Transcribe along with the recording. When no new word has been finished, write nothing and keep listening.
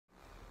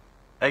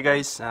Hi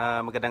guys,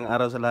 magandang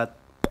araw sa lahat.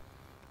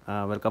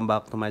 Welcome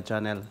back to my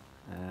channel.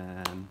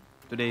 And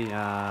today,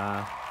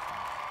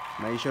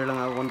 may share lang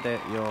ako konti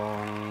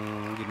yung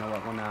ginawa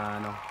ko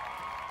na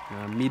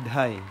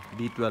mid-high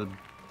D12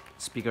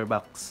 speaker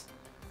box.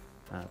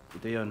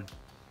 Ito 'yon.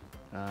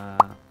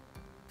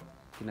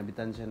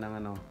 Kinabitan siya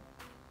ng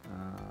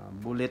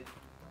bullet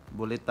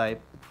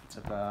type,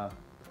 saka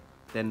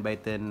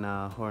 10x10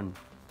 horn.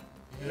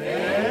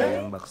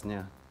 Yung box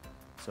niya.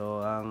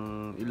 So,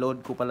 ang i-load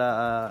ko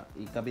pala,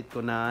 ikabit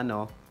ko na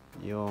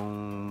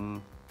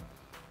yung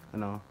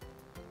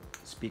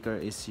speaker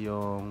is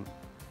yung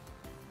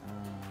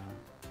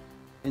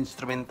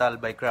instrumental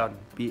by Crown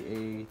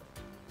PA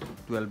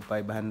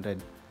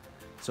 12500.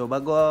 So,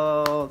 bago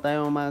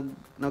tayo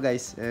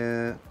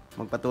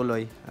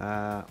magpatuloy,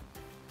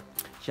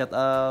 shout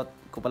out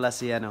ko pala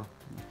si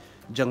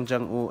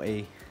Jangjang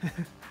OA.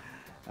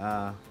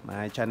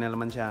 May channel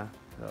naman siya.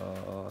 So,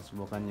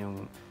 subukan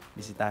yung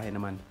bisitahin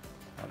naman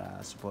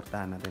para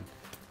suportahan natin.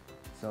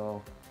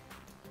 So,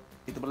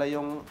 ito pala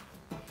yung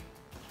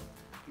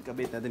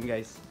ikabit natin,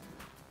 guys.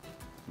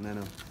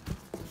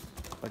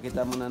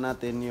 Pakita muna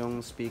natin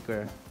yung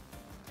speaker.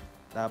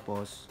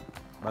 Tapos,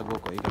 bago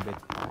ko ikabit,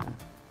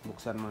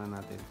 buksan muna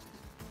natin.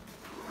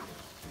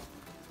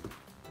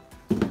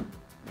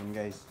 Yan,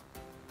 guys.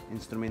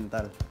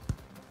 Instrumental.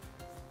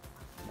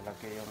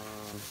 Malaki yung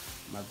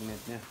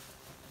magnet niya.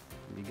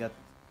 Bigat.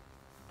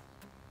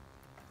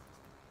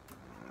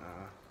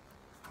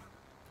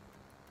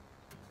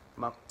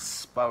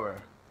 Max power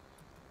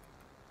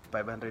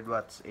 500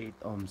 watts, 8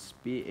 ohms,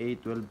 PA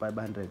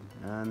 12500,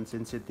 and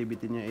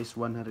sensitivity niya is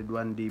 101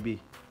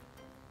 dB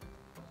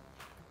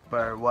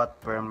per watt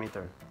per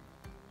meter.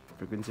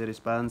 Frequency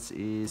response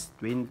is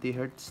 20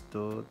 Hz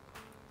to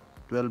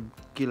 12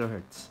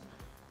 kHz.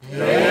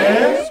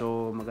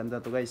 So maganda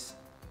to, guys.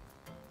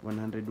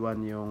 101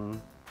 yung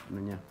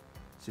niya,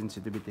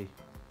 sensitivity.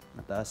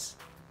 Mataas.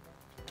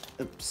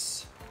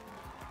 Oops.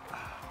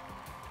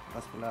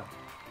 Pas pala.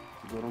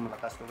 Siguro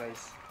malakas to,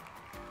 guys.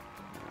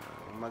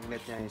 Yung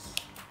magnet niya is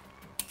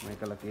may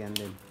kalakihan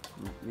din.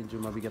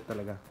 Medyo mabigat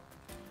talaga.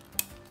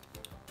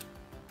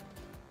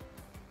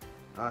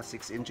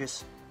 6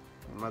 inches.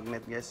 Yung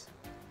magnet, guys.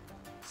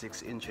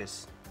 6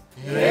 inches.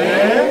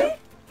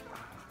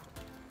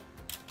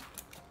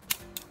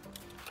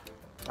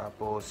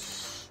 Tapos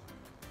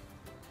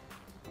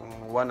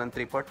 1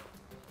 3/4.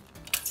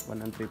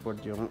 1 3/4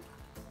 yung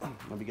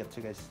mabigat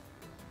siya, guys.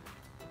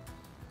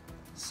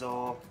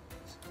 So,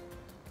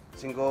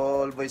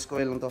 single voice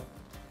coil lang to.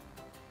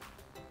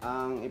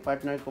 Ang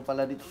i-partner ko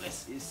pala dito,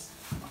 guys, is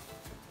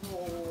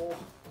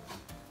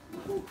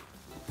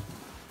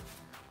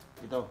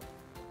ito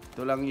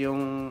lang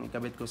yung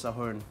ikabit ko sa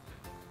horn.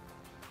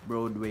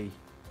 Broadway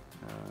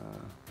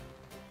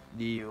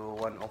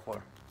DU104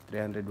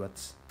 300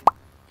 watts.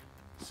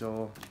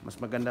 So,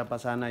 mas maganda pa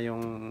sana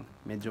yung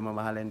medyo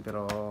mamahalin,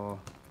 pero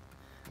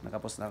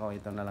nakapos na ako.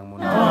 Ito na lang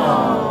muna.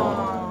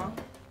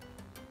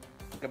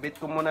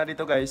 Ikabit ko muna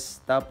dito, guys.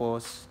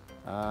 Tapos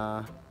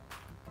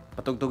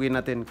patugtugin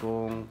natin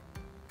kung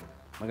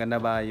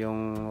maganda ba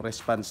yung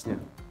response niya.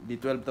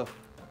 D12 to.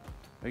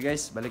 Okay,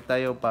 guys, balik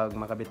tayo pag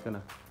makabit ko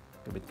na.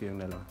 Kabit ko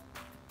yung dalawa.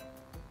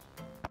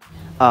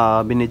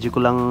 Binidyo ko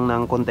lang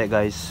ng konti,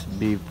 guys,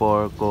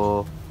 before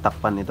ko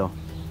takpan ito.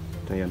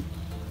 Ito yun.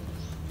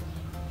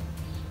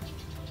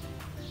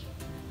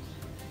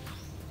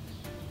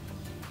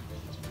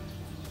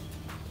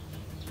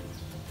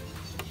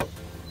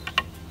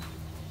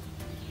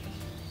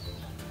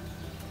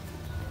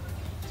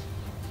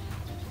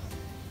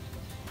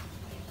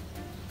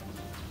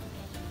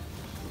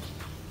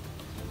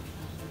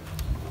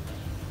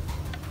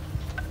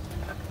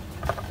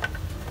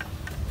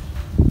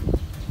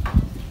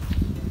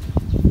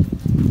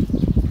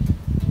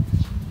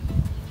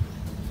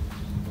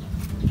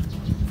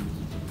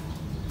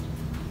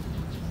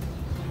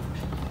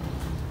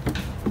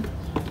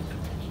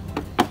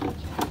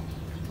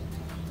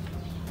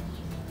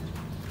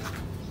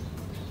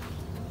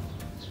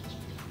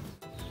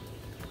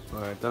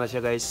 Ito na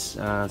siya,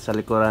 guys, sa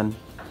likuran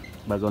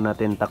bago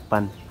natin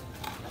takpan.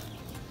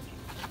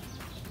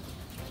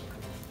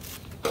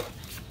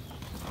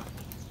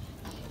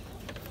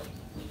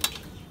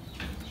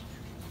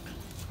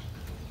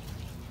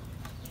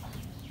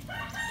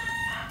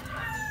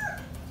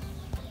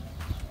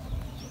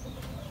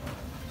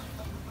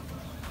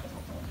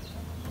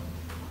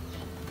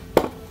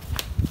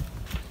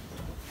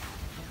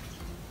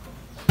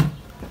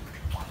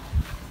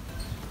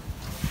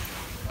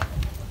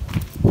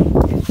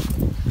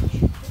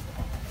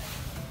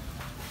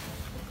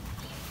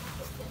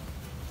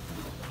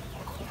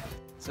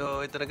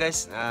 So ito na,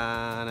 guys,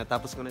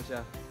 natapos ko na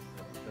siya.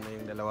 Ito na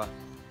yung dalawa.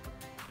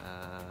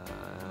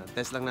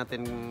 Test lang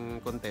natin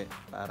konti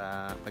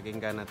para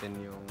pakinggan natin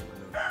yung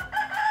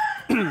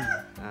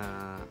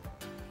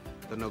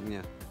tunog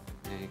niya.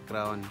 May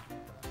Crown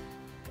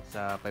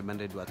sa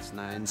 500 watts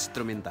na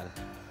instrumental.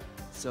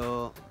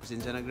 So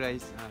pasensya na,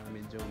 guys,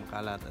 medyo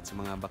makalat at sa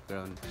mga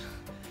background.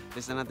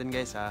 Test na natin,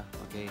 guys, ha.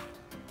 Okay.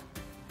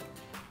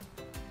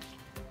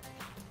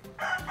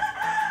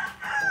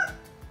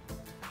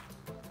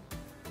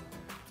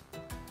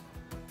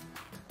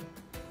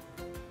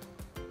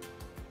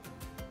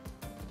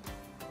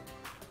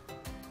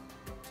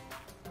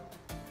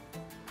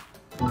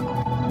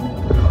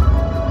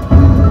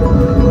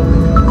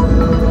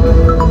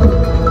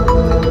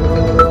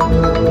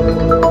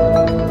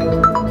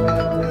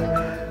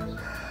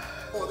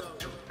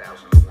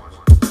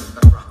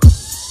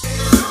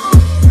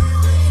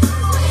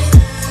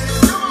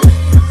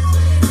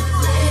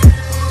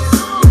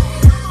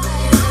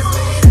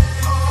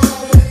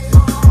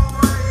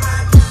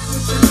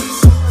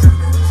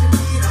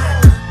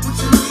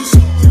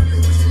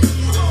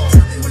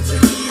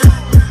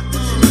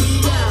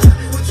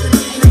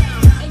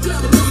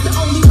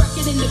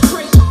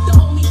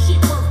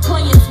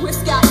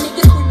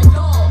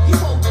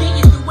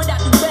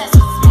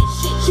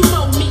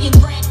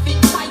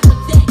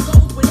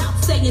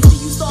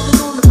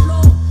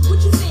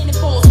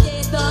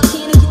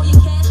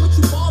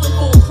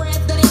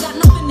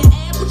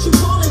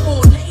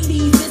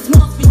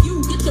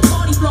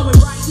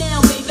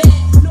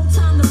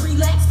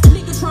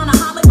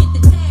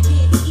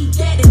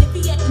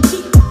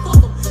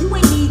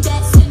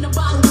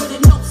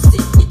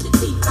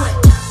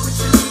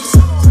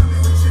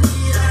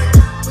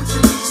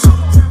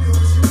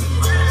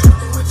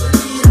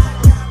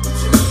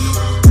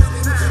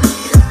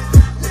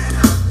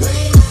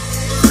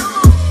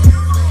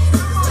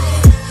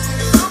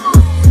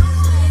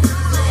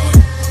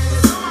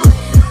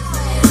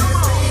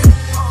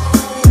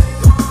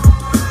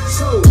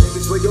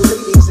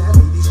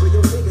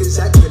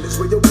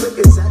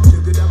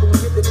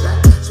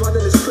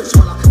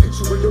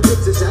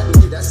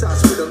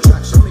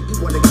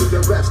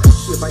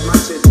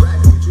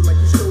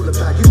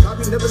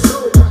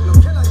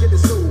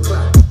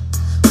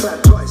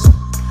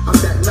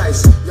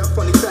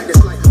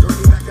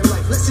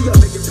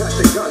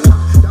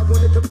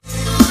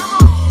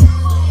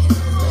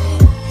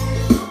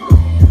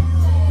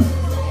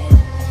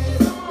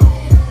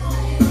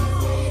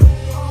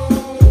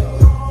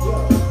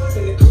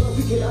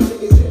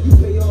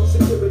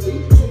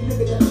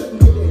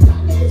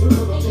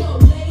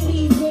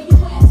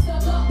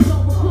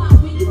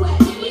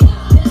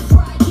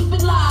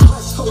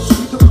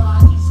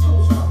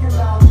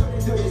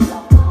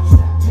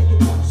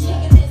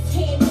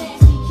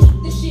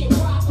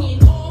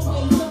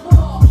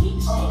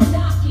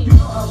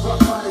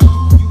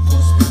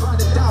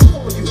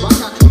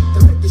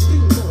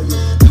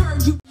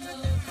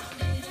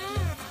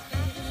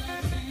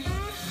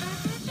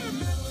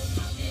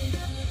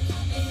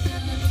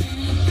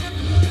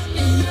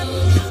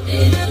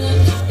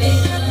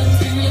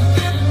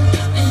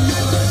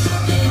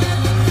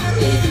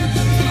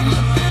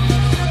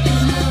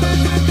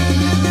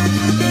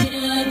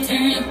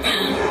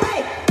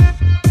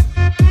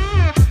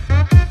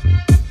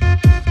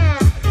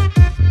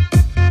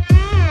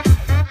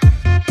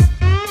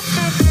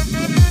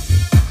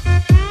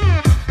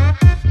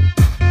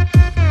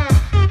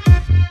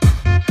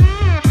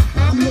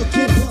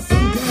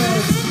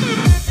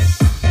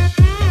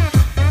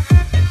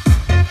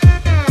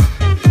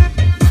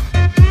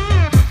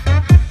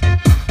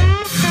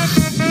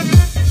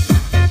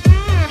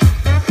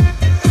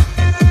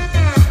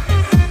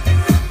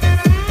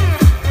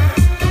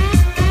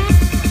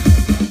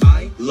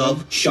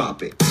 love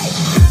shopping.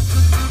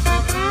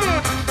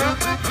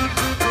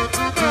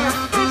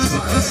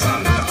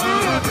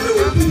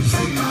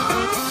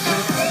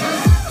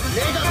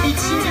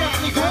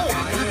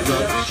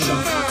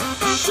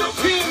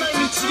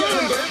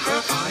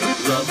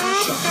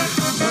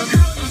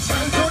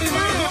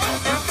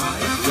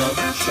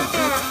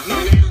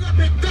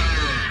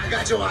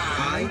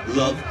 I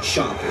love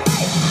shopping.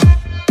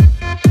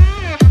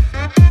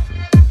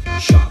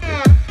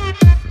 Shopping.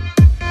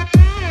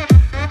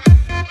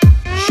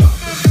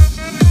 Shopping.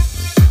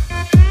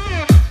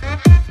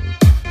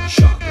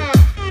 Shopping.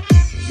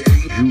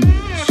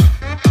 Jewels.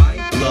 I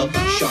love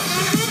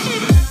shopping.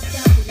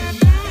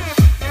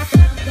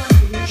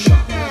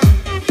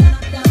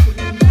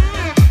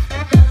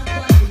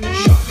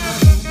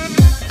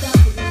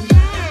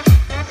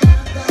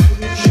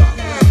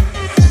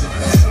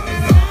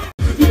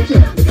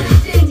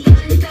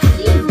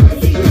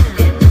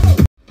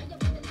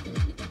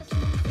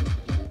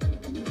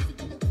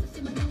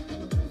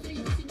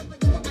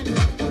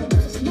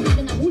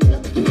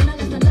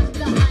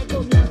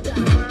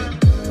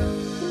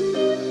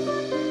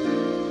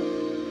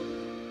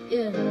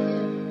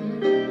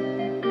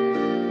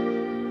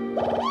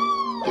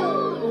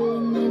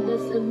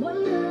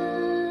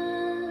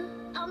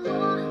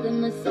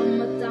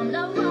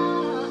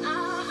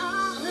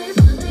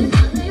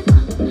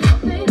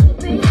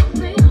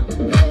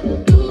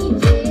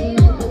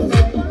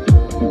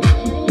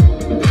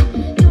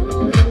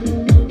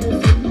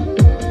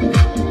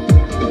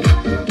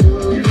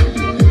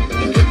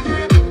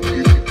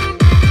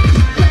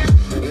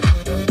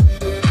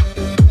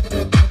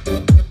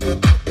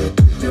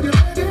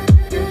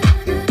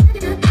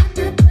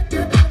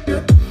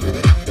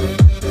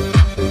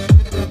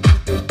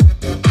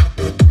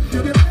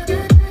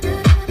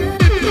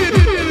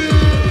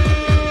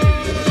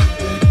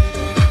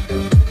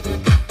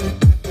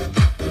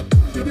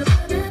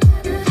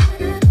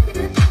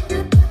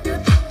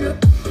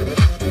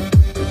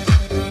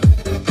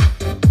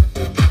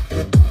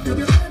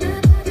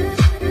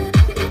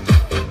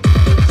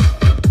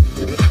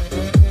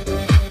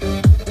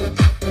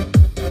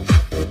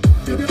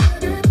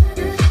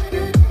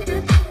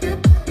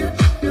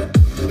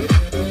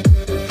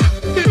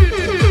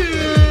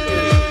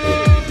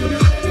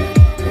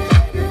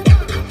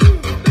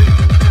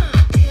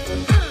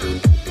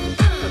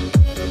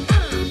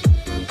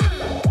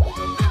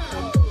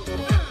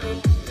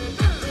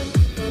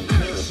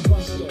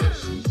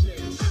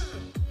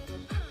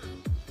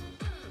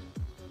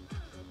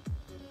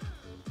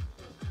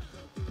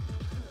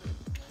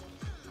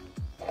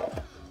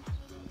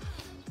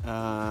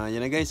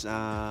 Yan na guys,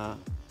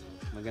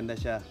 maganda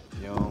siya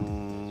yung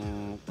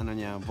ano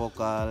niya,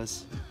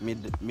 vocals,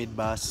 mid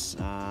bass,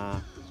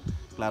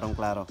 klarong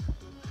klaro.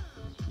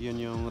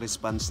 Yun yung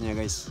response niya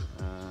guys.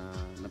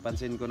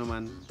 Napansin ko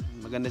naman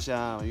maganda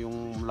siya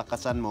yung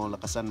lakasan mo,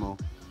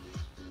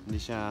 hindi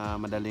siya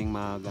madaling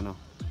mag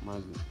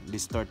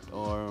distort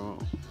or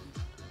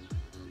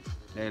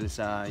dahil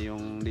sa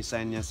yung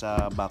design niya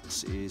sa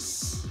box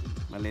is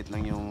maliit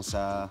lang yung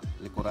sa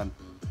likuran.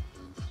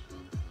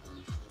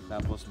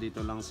 Tapos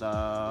dito lang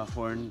sa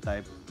horn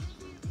type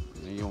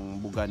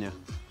yung buga niya.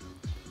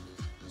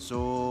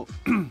 So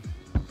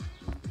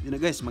yun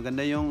na guys, maganda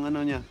yung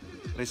ano niya,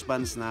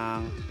 response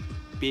ng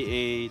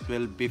PA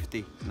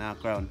 1250 na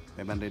crown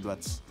 500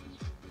 watts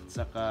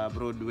saka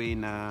Broadway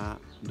na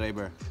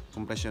driver,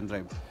 compression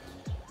drive.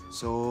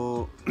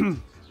 So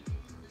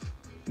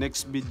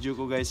next video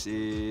ko guys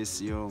is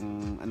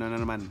yung ano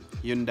na naman,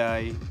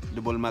 Hyundai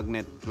double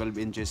magnet 12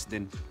 inches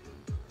din.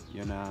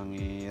 Yun ang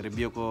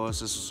i-review ko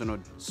sa susunod.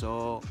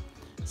 So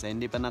sa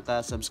hindi pa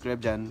naka-subscribe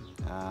dyan,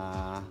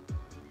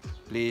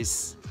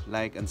 please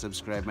like and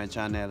subscribe my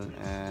channel,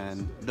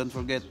 and don't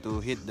forget to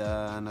hit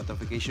the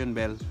notification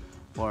bell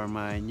for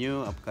my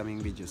new upcoming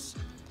videos.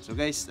 So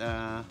guys,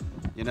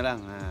 yun na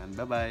lang, and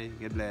bye bye,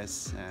 God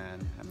bless, and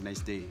have a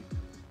nice day.